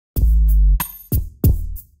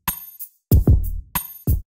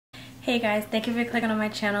Hey guys, thank you for clicking on my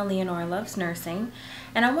channel, Leonora Loves Nursing,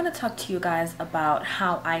 and I want to talk to you guys about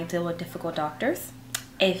how I deal with difficult doctors.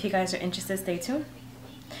 If you guys are interested, stay tuned.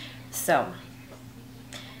 So,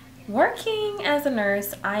 working as a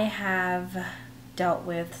nurse, I have dealt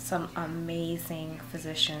with some amazing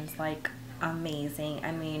physicians, like amazing.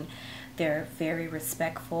 I mean, they're very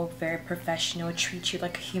respectful, very professional, treat you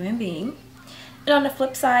like a human being. And on the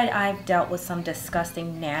flip side, I've dealt with some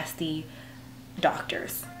disgusting, nasty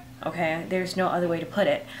doctors. Okay, there's no other way to put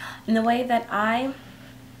it. And the way that I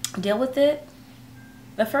deal with it,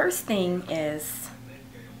 the first thing is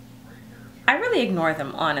I really ignore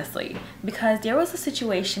them, honestly, because there was a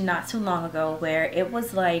situation not too long ago where it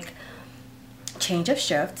was like change of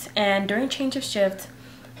shift, and during change of shift,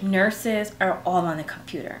 nurses are all on the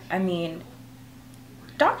computer. I mean,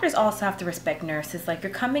 doctors also have to respect nurses. Like,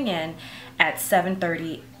 you're coming in at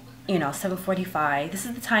 7:30, 7:45. This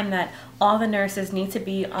is the time that all the nurses need to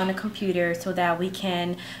be on a computer so that we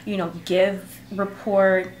can, give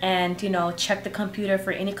report and, check the computer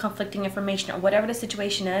for any conflicting information or whatever the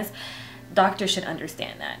situation is. Doctors should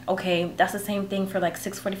understand that. Okay, that's the same thing for like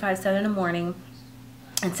 6:45, 7 in the morning,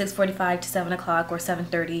 and 6:45 to 7 o'clock or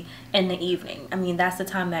 7:30 in the evening. I mean, that's the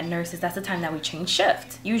time that nurses, that's the time that we change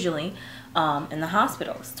shift, usually in the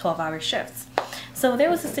hospitals, 12-hour shifts. So there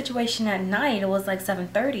was a situation at night, it was like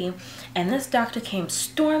 7:30, and this doctor came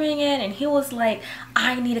storming in, and he was like,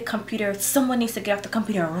 I need a computer, someone needs to get off the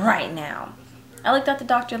computer right now. I looked at the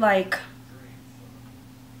doctor like,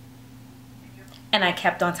 and I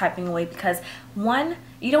kept on typing away because, one,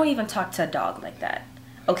 you don't even talk to a dog like that.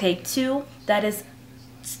 Okay, two, that is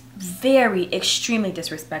very extremely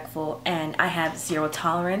disrespectful, and I have zero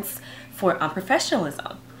tolerance for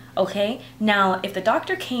unprofessionalism. Okay, now if the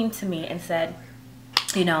doctor came to me and said,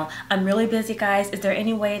 I'm really busy, guys, is there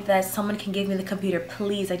any way that someone can give me the computer,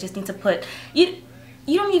 please? I just need to put you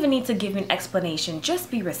don't even need to give me an explanation,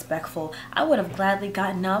 just be respectful. I would have gladly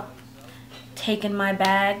gotten up, taken my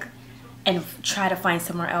bag, and try to find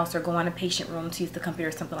somewhere else or go on a patient room to use the computer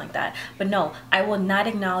or something like that. But no, I will not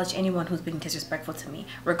acknowledge anyone who's being disrespectful to me,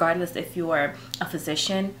 regardless if you are a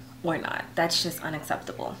physician or not. That's just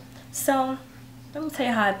unacceptable. So let me tell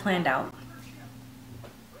you how it planned out.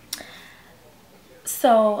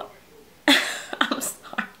 So I'm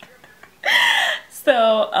sorry.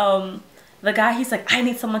 So the guy, he's like, I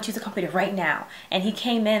need someone to use a computer right now. And he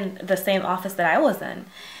came in the same office that I was in.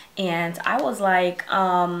 And I was like,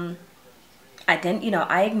 I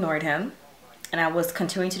ignored him, and I was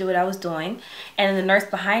continuing to do what I was doing. And the nurse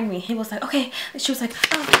behind me, he was like, okay. She was like,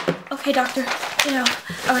 oh, okay, doctor,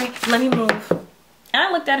 all right, let me move. And I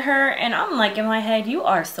looked at her, and I'm like, in my head, you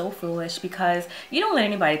are so foolish, because you don't let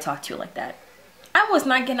anybody talk to you like that. I was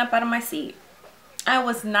not getting up out of my seat. I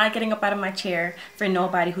was not getting up out of my chair for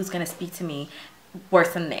nobody who's going to speak to me worse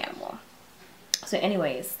than an animal. So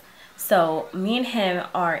anyways, so me and him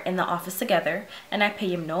are in the office together, and I pay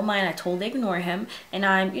him no mind. I totally ignore him, and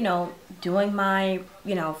I'm, doing my,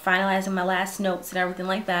 finalizing my last notes and everything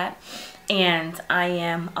like that. And I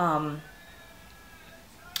am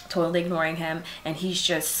totally ignoring him, and he's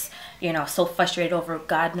just, so frustrated over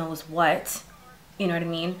God knows what, you know what I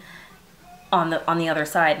mean, on the other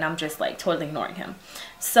side, and I'm just like totally ignoring him.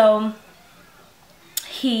 So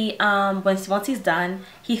he once he's done,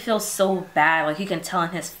 he feels so bad. Like, you can tell in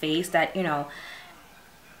his face that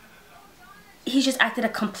he just acted a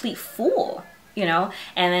complete fool, and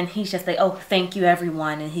then he's just like, oh, thank you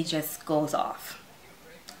everyone, and he just goes off.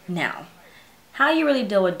 Now, how you really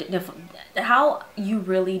deal with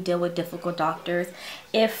difficult doctors,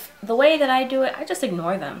 if the way that I do it, I just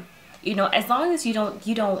ignore them. As long as you don't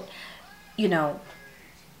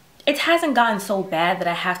it hasn't gotten so bad that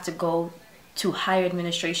I have to go to higher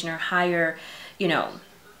administration or higher,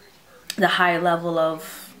 the higher level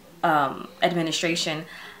of administration.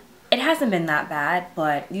 It hasn't been that bad,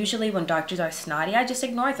 but usually when doctors are snotty, I just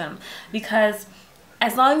ignore them, because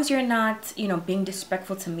as long as you're not, being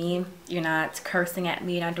disrespectful to me, you're not cursing at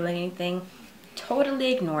me, you're not doing anything,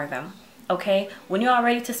 totally ignore them. Okay, when you are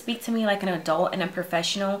ready to speak to me like an adult and a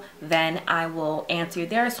professional, then I will answer you.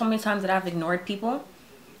 There are so many times that I've ignored people.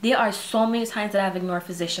 There are so many times that I've ignored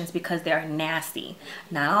physicians because they are nasty.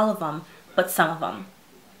 Not all of them, but some of them.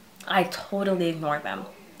 I totally ignore them.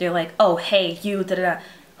 They're like, oh, hey, you, da-da-da.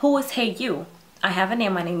 Who is hey, you? I have a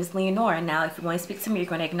name. My name is Leonora. Now, if you're going to speak to me, you're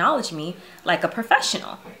going to acknowledge me like a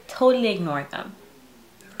professional. Totally ignore them.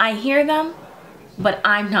 I hear them, but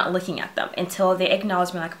I'm not looking at them until they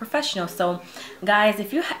acknowledge me like a professional. So guys,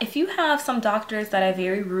 if you have some doctors that are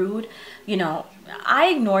very rude, I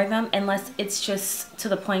ignore them unless it's just to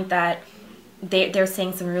the point that they're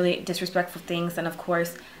saying some really disrespectful things. And of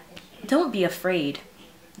course, don't be afraid.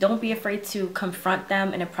 Don't be afraid to confront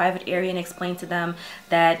them in a private area and explain to them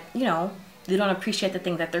that, you know, you don't appreciate the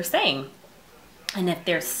thing that they're saying. And if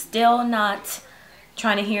they're still not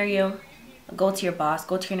trying to hear you, go to your boss,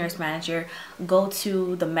 go to your nurse manager, go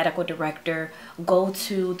to the medical director, go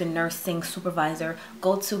to the nursing supervisor,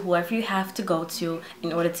 go to whoever you have to go to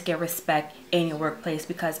in order to get respect in your workplace,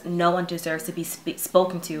 because no one deserves to be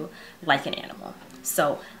spoken to like an animal.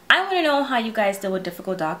 So I want to know how you guys deal with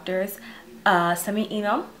difficult doctors. Send me an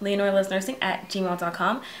email,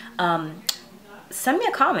 leonoralivesnursing@gmail.com. Send me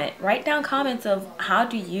a comment. Write down comments of how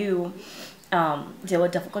do you deal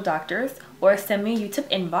with difficult doctors, or send me a YouTube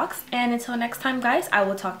inbox. And until next time, guys, I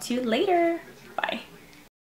will talk to you later. Bye.